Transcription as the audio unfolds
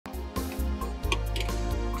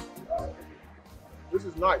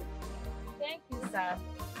This is nice. Thank you, sir.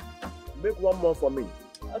 Make one more for me.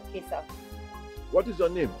 Okay, sir. What is your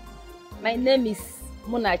name? My name is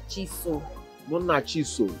Munachiso.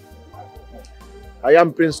 Munachiso. I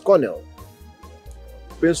am Prince Cornell,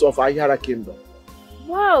 Prince of Ahira Kingdom.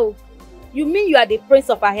 Wow! You mean you are the Prince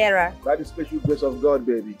of Ahira? By the special grace of God,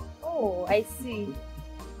 baby. Oh, I see.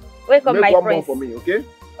 Welcome, Make my one prince. more for me, okay?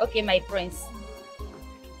 Okay, my prince.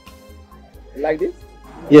 You like this?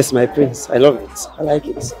 Yes, my prince. I love it. I like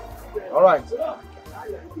it. All right.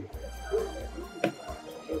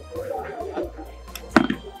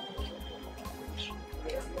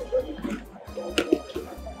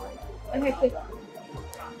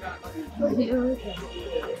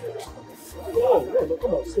 Oh,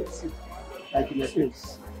 come on, sit. Like in your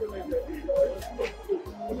face.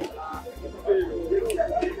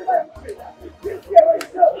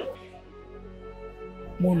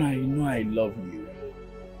 Mona, you know I love you.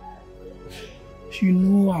 You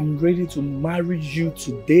know I'm ready to marry you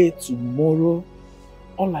today, tomorrow.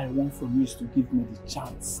 All I want from you is to give me the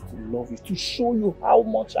chance to love you, to show you how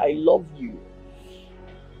much I love you.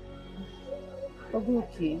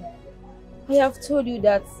 Okay. I have told you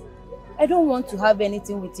that I don't want to have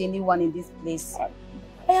anything with anyone in this place.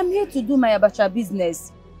 I am here to do my abacha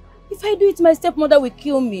business. If I do it, my stepmother will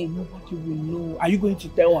kill me. Nobody will know. Are you going to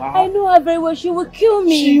tell her? I know her very well. She will kill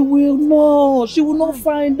me. She will know. She will not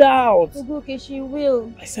find out. Okay, she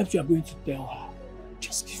will. Except you are going to tell her.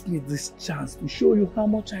 Just give me this chance to show you how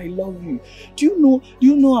much I love you. Do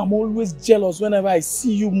you know I'm always jealous whenever I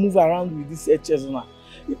see you move around with this Echezona.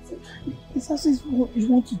 It's as if you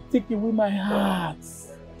want to take away my heart.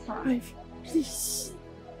 Please.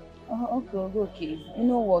 Okay. You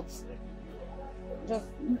know what? Just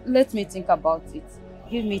let me think about it.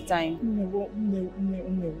 Give me time.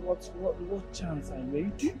 What chance I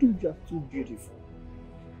made? Do you know you are too beautiful?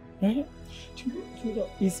 Eh? Do you know,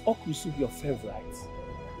 is Okusu your favorite?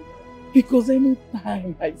 Because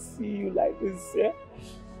anytime I see you like this,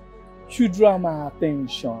 you draw my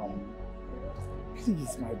attention.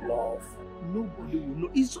 Please, my love. Nobody will know.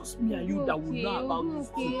 It's just me and you that will know about this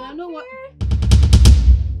thing. I know what.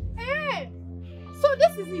 Hey! So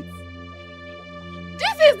this is it.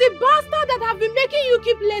 This is the bastard that have been making you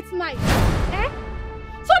keep late night. Eh?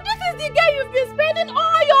 So this is the guy you've been spending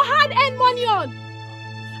all your hard-earned money on.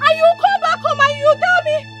 And you come back home and you tell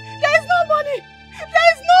me there is no money, there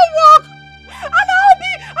is no work, and I'll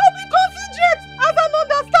be considerate as an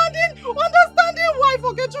understanding wife,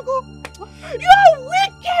 Okechukwu. You are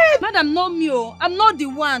wicked! Madam, not me. I'm not the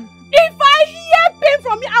one. If I hear pain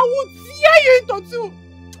from you, I will tear you into two.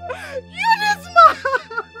 You this man!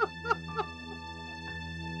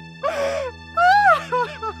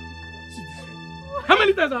 How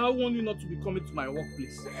many times have I warned you not to be coming to my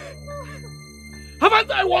workplace?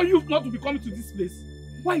 Haven't I warned you not to be coming to this place?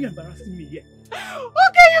 Why are you embarrassing me here?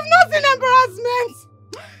 Okay, you've not seen embarrassment.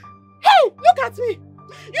 Hey, look at me.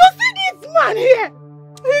 You see this man here?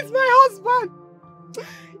 He's my husband.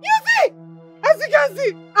 You see? As you can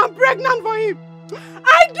see, I'm pregnant for him.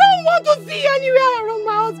 I don't want to see you anywhere around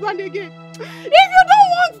my husband again. If you don't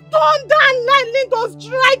want thunder and lightning to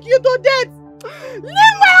strike you to death,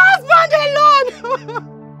 leave my husband alone.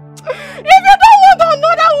 If you don't want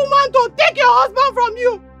another woman to take your husband from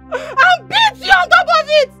you and beat you on top of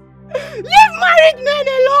it, leave married men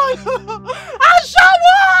alone.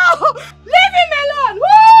 Ashawo! Leave him alone.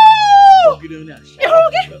 Woo! Kill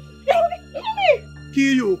me.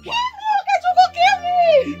 Kill you. Kill me.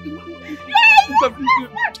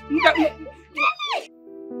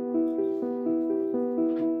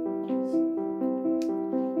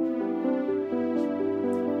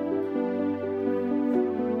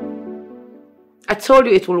 I told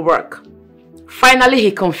you it will work. Finally,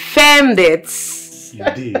 he confirmed it. You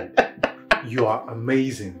did. You are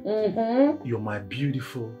amazing. You're my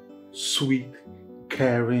beautiful, sweet,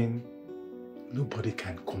 caring. Nobody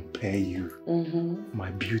can compare you. My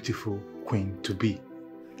beautiful queen to be.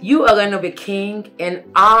 You are going to be king and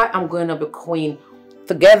I am going to be queen.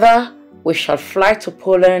 Together, we shall fly to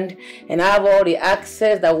Poland and have all the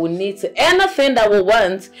access that we need to anything that we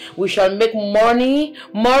want. We shall make money,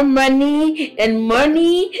 more money, and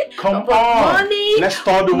money. Come on. Money. Let's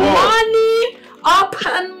start the world. Money. Up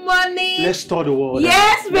and money. Let's start the world.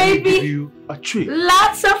 Yes, Let baby. me give you a treat.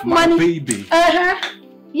 Lots of My money. baby.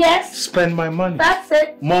 Yes. Spend my money. That's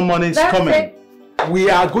it. More money is That's coming. it. We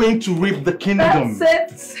are going to reap the kingdom.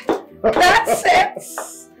 That's it. That's it.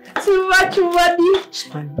 Too much money.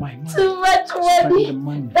 Spend my money. Too much Spend money. the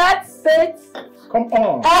money. That's it. Come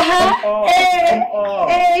on. Come on. Hey. Come on.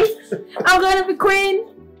 Hey. I'm gonna be queen.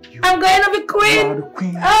 I'm going to be queen. You are the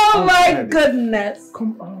queen. Oh my goodness.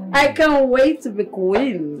 Come on. I can't wait to be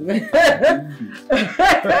queen.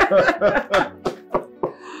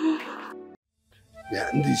 Yeah,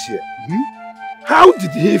 and this year. How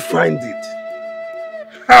did he find it?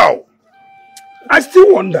 How? I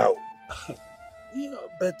still wonder. Yeah,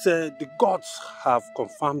 but the gods have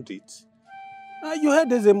confirmed it. You heard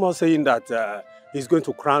Ezemo saying that he's going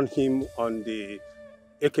to crown him on the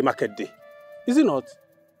Eke Market Day. Is it not?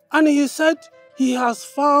 And he said he has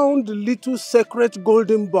found the little sacred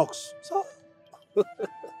golden box. So,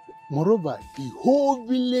 moreover, the whole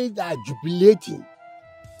village are jubilating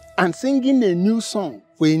and singing a new song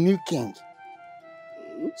for a new king.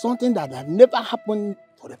 Something that had never happened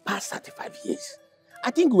for the past 35 years.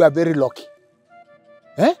 I think we are very lucky.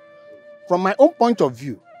 From my own point of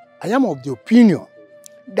view, I am of the opinion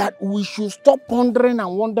that we should stop pondering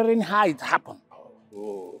and wondering how it happened.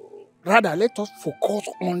 Rather, let us focus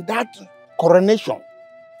on that coronation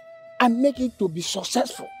and make it to be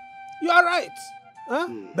successful. you are right. Huh?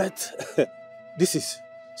 But this is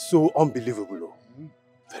so unbelievable.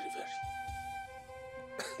 Very,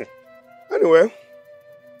 very. Anyway,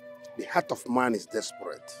 the heart of man is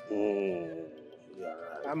desperate.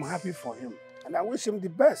 I'm happy for him and I wish him the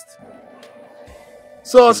best.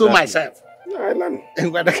 So also myself. Yeah, I learn.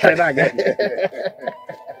 What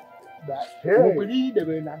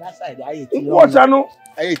channel?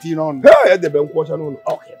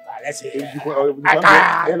 Okay, let's say.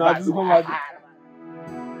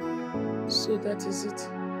 So that is it.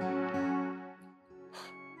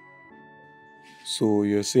 So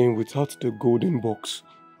you're saying without the golden box,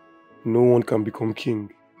 no one can become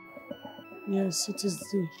king? Yes, it is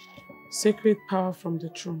the sacred power from the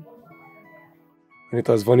throne. And it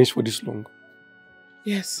has vanished for this long?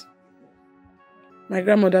 Yes. My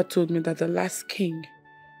grandmother told me that the last king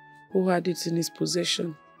who had it in his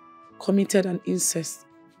possession committed an incest.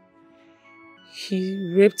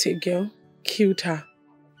 He raped a girl, killed her.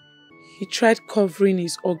 He tried covering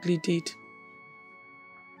his ugly deed.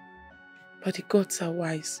 But the gods are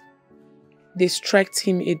wise. They struck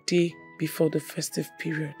him a day before the festive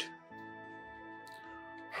period.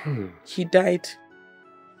 He died.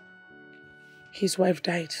 His wife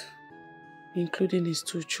died, including his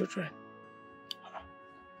 2 children.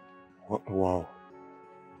 Wow.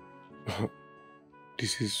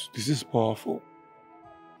 This is powerful.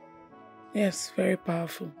 Yes, very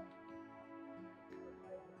powerful.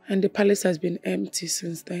 And the palace has been empty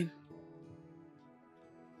since then.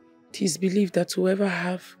 It is believed that whoever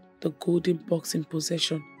have the golden box in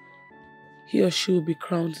possession, he or she will be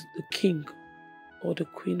crowned the king or the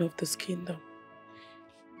queen of this kingdom.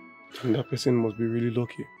 And that person must be really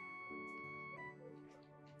lucky.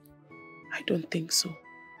 I don't think so.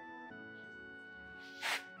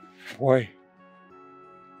 Why?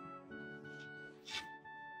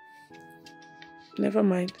 Never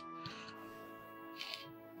mind.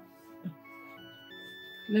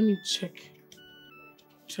 Let me check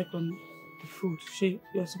on the food.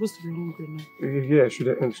 You're supposed to be hungry now. Yeah, should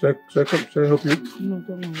I help you? No,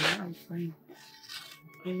 don't worry. I'm fine.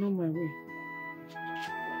 I know my way.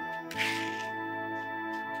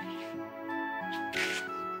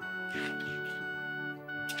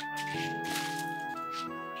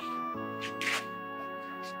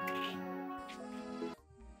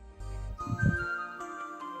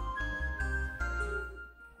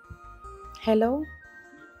 Hello?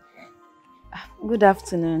 Good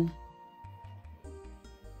afternoon.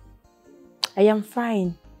 I am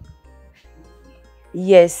fine.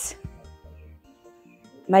 Yes.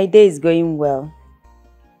 My day is going well.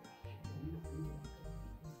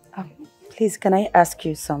 Please, can I ask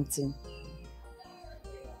you something?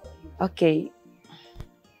 Okay.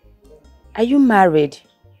 Are you married?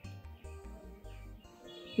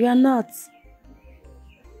 You are not.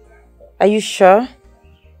 Are you sure?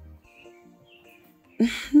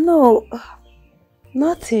 No,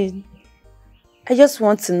 nothing. I just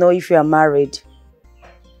want to know if you are married.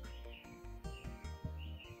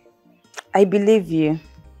 I believe you.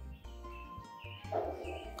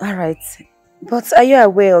 Alright. But are you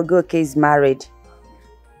aware Ogoke is married?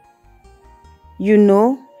 You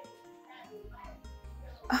know?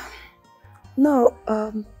 No,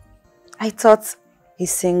 I thought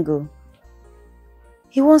he's single.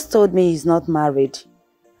 He once told me he's not married.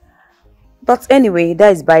 But anyway,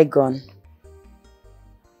 that is bygone.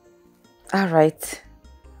 Alright.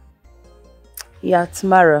 Yeah,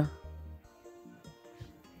 tomorrow.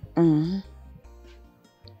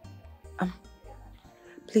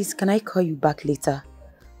 Please, can I call you back later?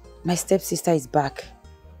 My stepsister is back.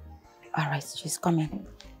 Alright, she's coming.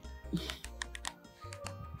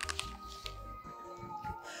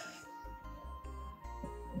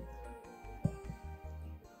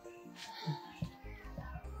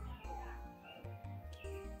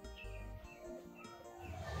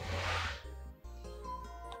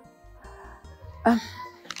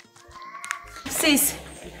 Sis,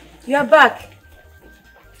 you are back.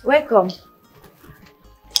 Welcome.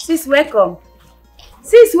 Sis, welcome.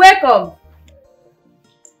 Sis, welcome.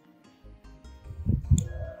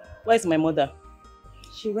 Where's my mother?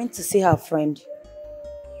 She went to see her friend.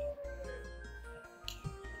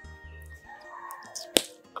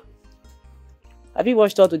 Have you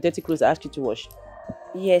washed all the dirty clothes I asked you to wash?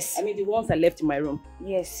 Yes. I mean the ones I left in my room.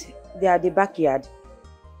 Yes, they are the backyard.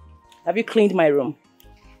 Have you cleaned my room?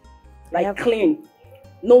 I have clean.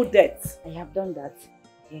 No dirt. I have done that.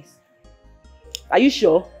 Yes. Are you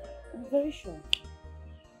sure? I'm very sure.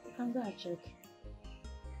 You can go and check.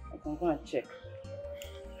 I can go and check.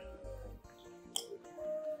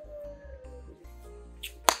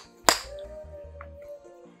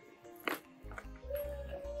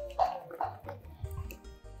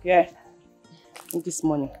 Yeah. This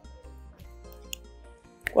morning.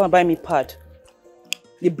 Go and buy me pad.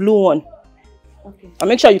 The blue one. Okay. And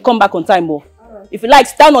make sure you come back on time, oh. Alright. If you like,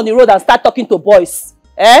 stand on the road and start talking to boys.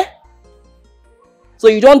 Eh? So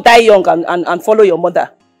you don't die young and follow your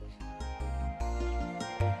mother.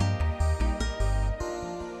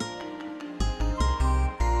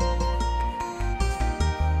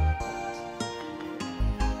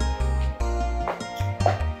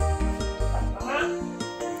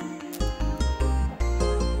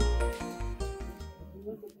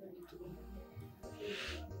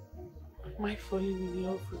 Am I falling in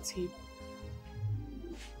love with him?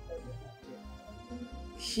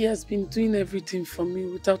 He has been doing everything for me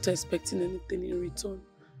without expecting anything in return.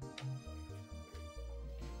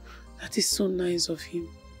 That is so nice of him.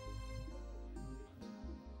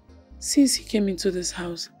 Since he came into this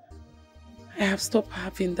house, I have stopped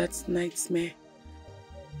having that nightmare.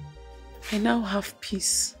 I now have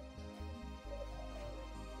peace.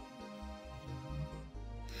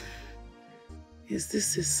 Is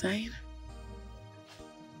this a sign?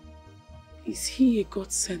 Is he a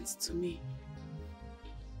God sent to me?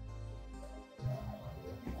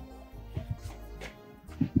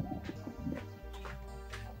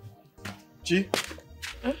 G,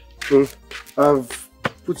 I've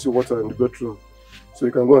put your water in the bedroom, so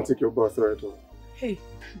you can go and take your bath right now. Hey,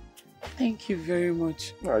 thank you very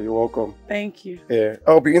much. Ah, you're welcome. Thank you. Yeah,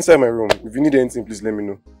 I'll be inside my room. If you need anything, please let me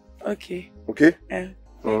know. Okay. Okay? Thank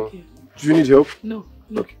you. Do you need help? No.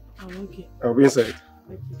 Okay. I'm okay. I'll be inside.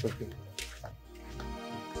 Okay.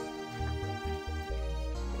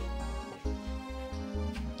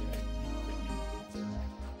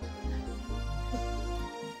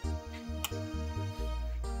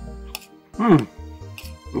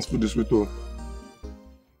 Let's put this with all.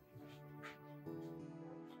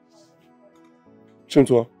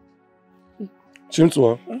 Chimtwa.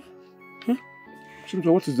 Chimtwa.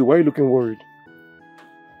 Chimtwa, what is it? Why are you looking worried?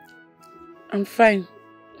 I'm fine.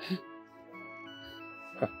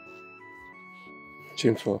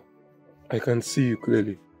 Chimtwa, I can see you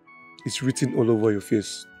clearly. It's written all over your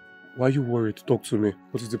face. Why are you worried? Talk to me.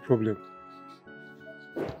 What is the problem?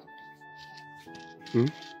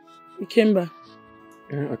 Ikemba.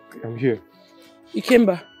 Yeah, I'm here.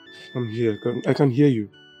 Ikemba. I'm here. I can hear you.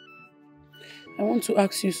 I want to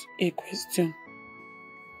ask you a question.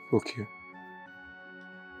 Okay.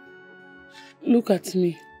 Look at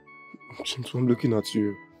me. Chimtwa, I'm looking at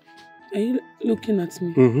you. Are you looking at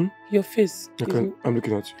me? Mm-hmm. Your face. I'm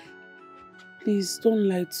looking at you. Please don't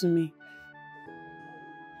lie to me.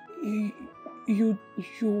 You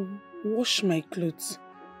wash my clothes.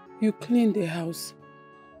 You clean the house.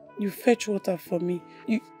 You fetch water for me.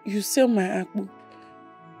 You sell my akpu.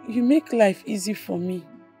 You make life easy for me.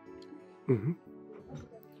 Mm-hmm.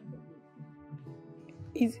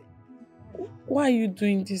 Why are you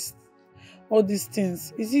doing this? All these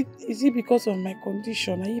things? Is it because of my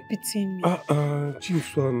condition? Are you pitying me?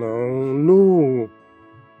 Chimtwa now. No.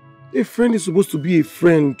 A friend is supposed to be a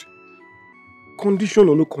friend. Condition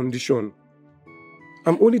or no condition.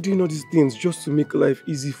 I'm only doing all these things just to make life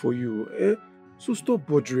easy for you. Eh? So stop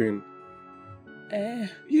bothering.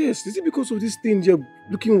 Yes, is it because of this thing you're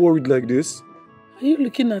looking worried like this? Are you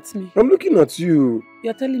looking at me? I'm looking at you.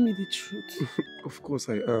 You're telling me the truth. Of course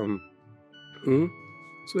I am.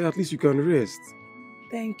 So at least you can rest.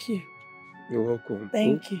 Thank you. You're welcome.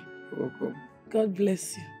 Thank you. You're welcome. God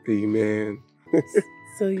bless you. Amen.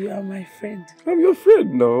 So you are my friend. I'm your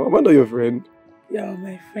friend now. I'm not your friend. You are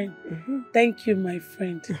my friend. Thank you, my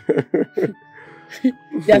friend.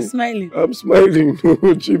 You're smiling. I'm smiling.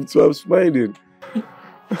 Chimtwa, I'm smiling.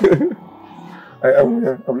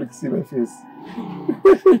 I'm looking to see my face.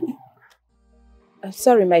 I'm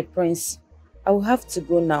sorry, my prince. I will have to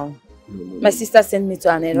go now. My sister sent me to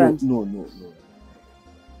an errand. No.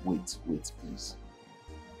 Wait, please.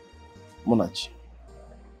 Monachi,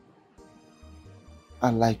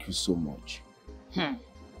 I like you so much.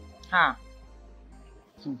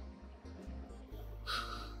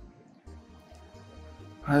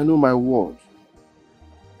 I know my word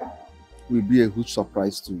will be a huge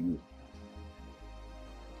surprise to you.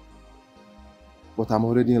 But I'm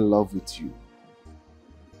already in love with you.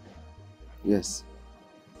 Yes.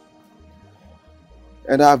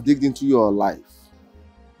 And I've digged into your life.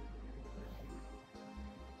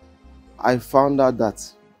 I found out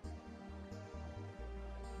that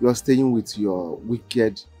you're staying with your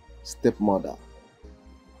wicked stepmother.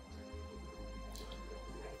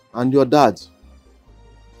 And your dad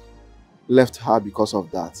left her because of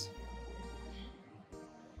that.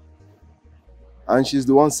 And she's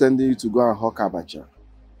the one sending you to go and hawk abacha.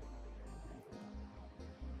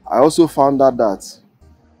 I also found out that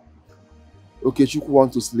Okechukwu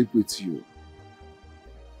wants to sleep with you.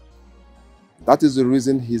 That is the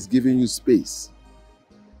reason he's giving you space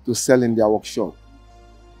to sell in their workshop.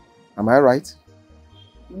 Am I right?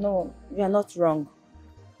 No, you are not wrong.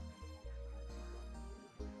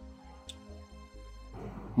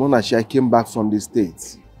 Monachi, I came back from the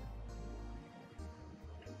States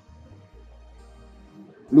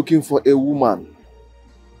looking for a woman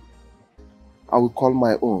I will call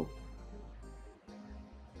my own.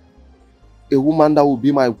 A woman that will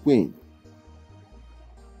be my queen.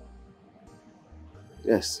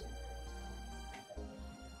 Yes.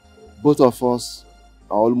 Both of us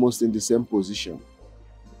are almost in the same position.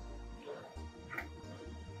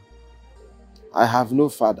 I have no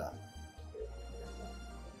father,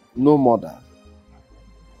 no mother.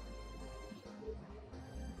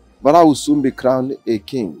 But I will soon be crowned a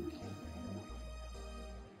king.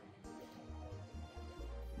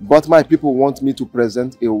 But my people want me to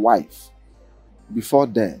present a wife before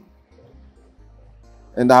then.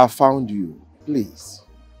 And I have found you. Please.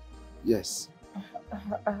 Yes.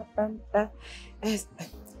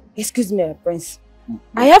 Excuse me, Prince.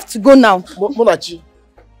 I have to go now. Monachi.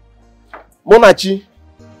 Monachi.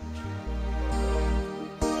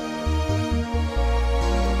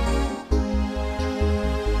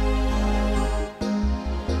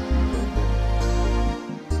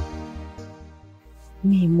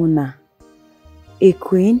 Me, Mona, a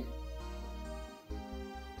queen?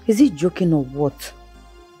 Is he joking or what?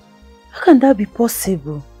 How can that be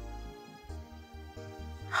possible?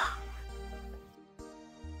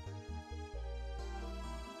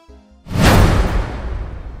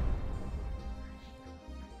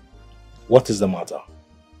 What is the matter?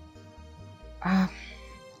 My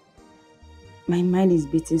mind is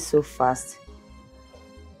beating so fast.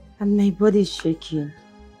 And my body is shaking.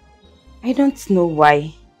 I don't know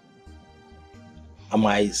why. Am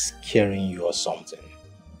I scaring you or something?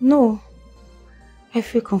 No. I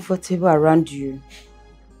feel comfortable around you.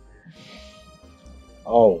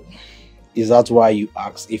 Oh, is that why you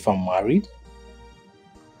asked if I'm married?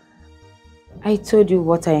 I told you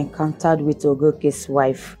what I encountered with Ogoke's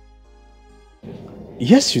wife.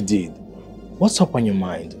 Yes, you did. What's up on your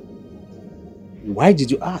mind? Why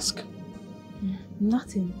did you ask?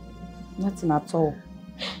 Nothing. Nothing at all.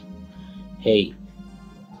 Hey,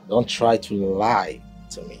 don't try to lie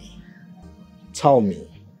to me. Tell me,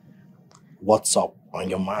 what's up on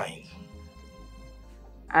your mind?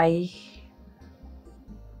 I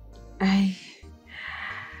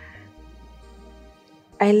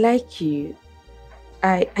like you.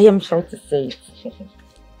 I am sure to say it.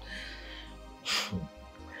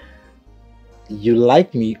 You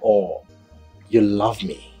like me or you love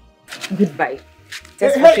me? Goodbye.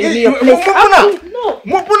 Just hey, your place. Mupuna! No!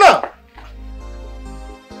 Mupuna!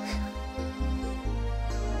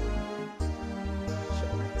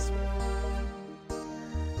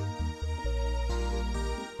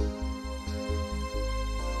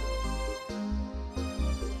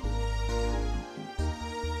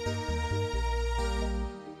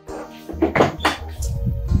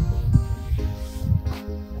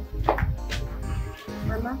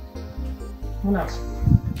 Mama? Mona,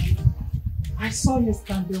 I saw you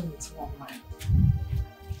standing with one man.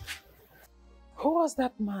 Who was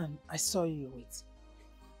that man I saw you with?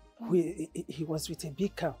 He was with a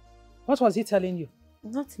big car. What was he telling you?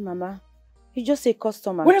 Nothing, Mama. He's just a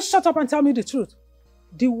customer. Will you shut up and tell me the truth?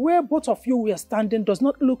 The way both of you were standing does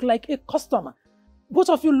not look like a customer. Both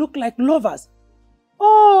of you look like lovers.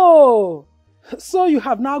 Oh! So you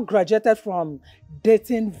have now graduated from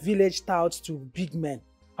dating village touts to big men.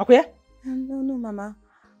 Okay? No, Mama.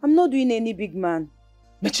 I'm not doing any big man.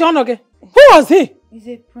 Mechonoge, who was he? He's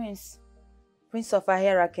a prince. Prince of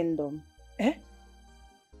Ahera Kingdom. Eh?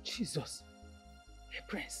 Jesus. A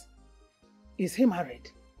prince. Is he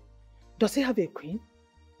married? Does he have a queen?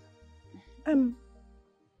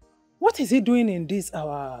 What is he doing in this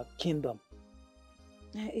our kingdom?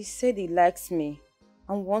 He said he likes me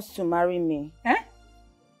and wants to marry me. Eh?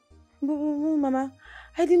 Mama,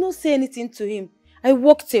 I did not say anything to him. I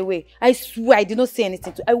walked away. I swear I did not say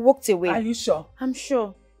anything to him. I walked away. Are you sure? I'm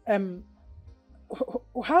sure.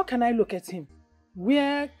 How can I look at him?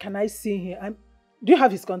 Where can I see him? Do you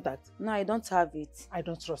have his contact? No, I don't have it. I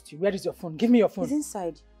don't trust you. Where is your phone? Give me your phone. It's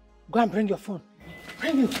inside. Go and bring your phone.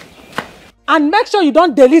 Bring it. And make sure you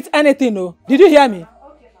don't delete anything, oh. Did you hear me?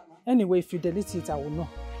 Okay, Mama. Anyway, if you delete it, I will know.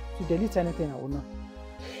 If you delete anything, I will know.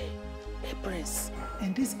 Hey, Prince,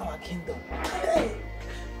 in this our kingdom. Hey.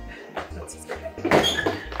 That's it.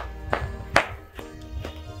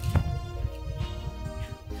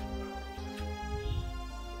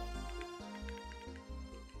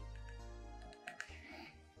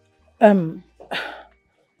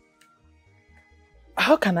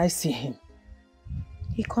 How can I see him?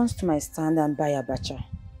 He comes to my stand and buy abacha.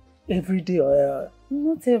 Every day or...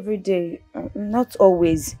 Not every day. Not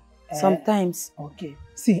always. Sometimes. Okay.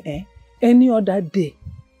 See, any other day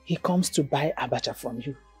he comes to buy abacha from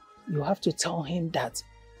you, you have to tell him that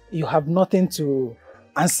you have nothing to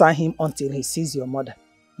answer him until he sees your mother.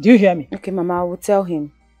 Do you hear me? Okay, Mama, I will tell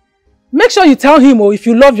him. Make sure you tell him, if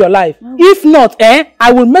you love your life. Oh. If not,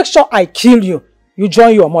 I will make sure I kill you. You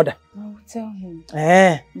join your mother. I will tell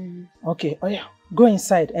him. Okay. Oh yeah. Go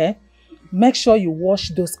inside. Make sure you wash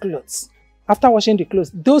those clothes. After washing the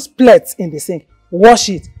clothes, those plates in the sink, wash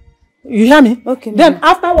it. You hear me? Okay. Then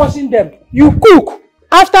after washing them, you cook.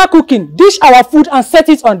 After cooking, dish our food and set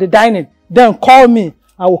it on the dining. Then call me.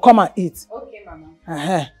 I will come and eat. Okay,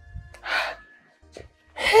 Mama.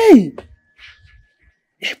 Hey,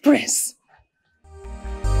 Prince.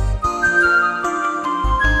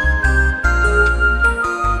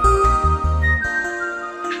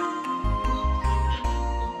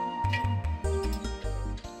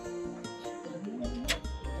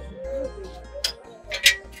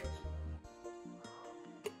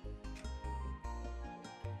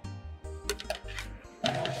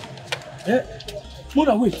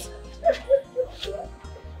 Mona, wait.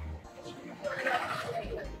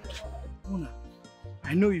 Mona,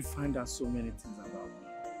 I know you find out so many things about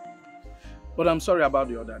me, but I'm sorry about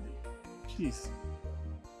the other day. Please,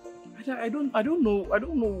 I don't know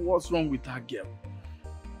what's wrong with that girl.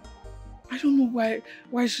 I don't know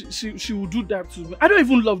why she would do that to me. I don't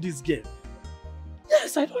even love this girl.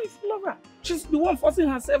 Yes, I don't even love her. She's the one forcing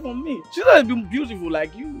herself on me. She's not even beautiful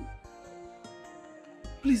like you.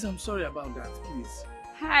 Please, I'm sorry about that, please.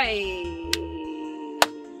 Hi.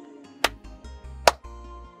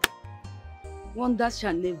 Wonders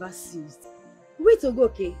shall never cease. Wait,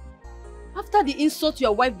 okay? After the insult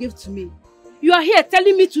your wife gave to me, you are here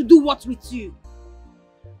telling me to do what with you?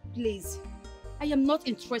 Please, I am not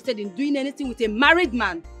interested in doing anything with a married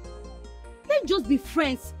man. Let's just be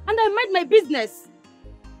friends and I mind my business.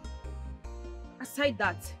 Aside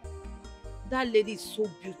that lady is so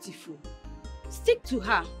beautiful. Stick to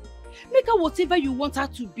her. Make her whatever you want her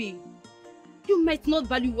to be. You might not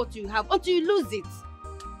value what you have until you lose it.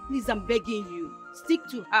 Please, I'm begging you. Stick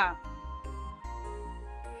to her.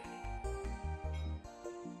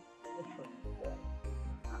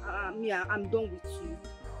 Yeah, I'm done with you.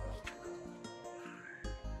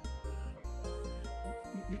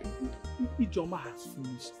 Ijoma has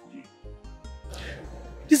finished me.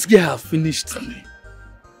 This girl has finished me.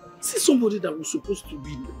 See somebody that was supposed to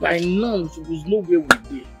be by now, supposed to know where we're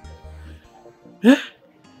there.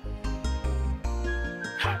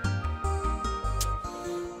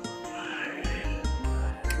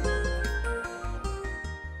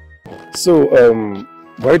 So,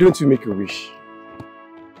 why don't you make a wish?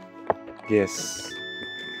 Yes.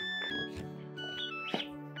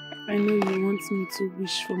 I know you want me to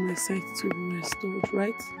wish for my sight to be restored,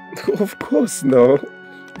 right? Of course, no.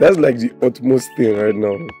 That's like the utmost thing right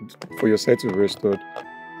now, for your sight to be restored.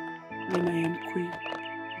 When I am queen.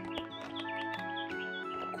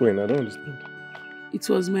 Queen, I don't understand. It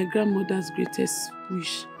was my grandmother's greatest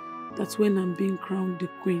wish that when I'm being crowned the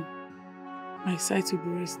queen, my sight will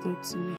be restored to me.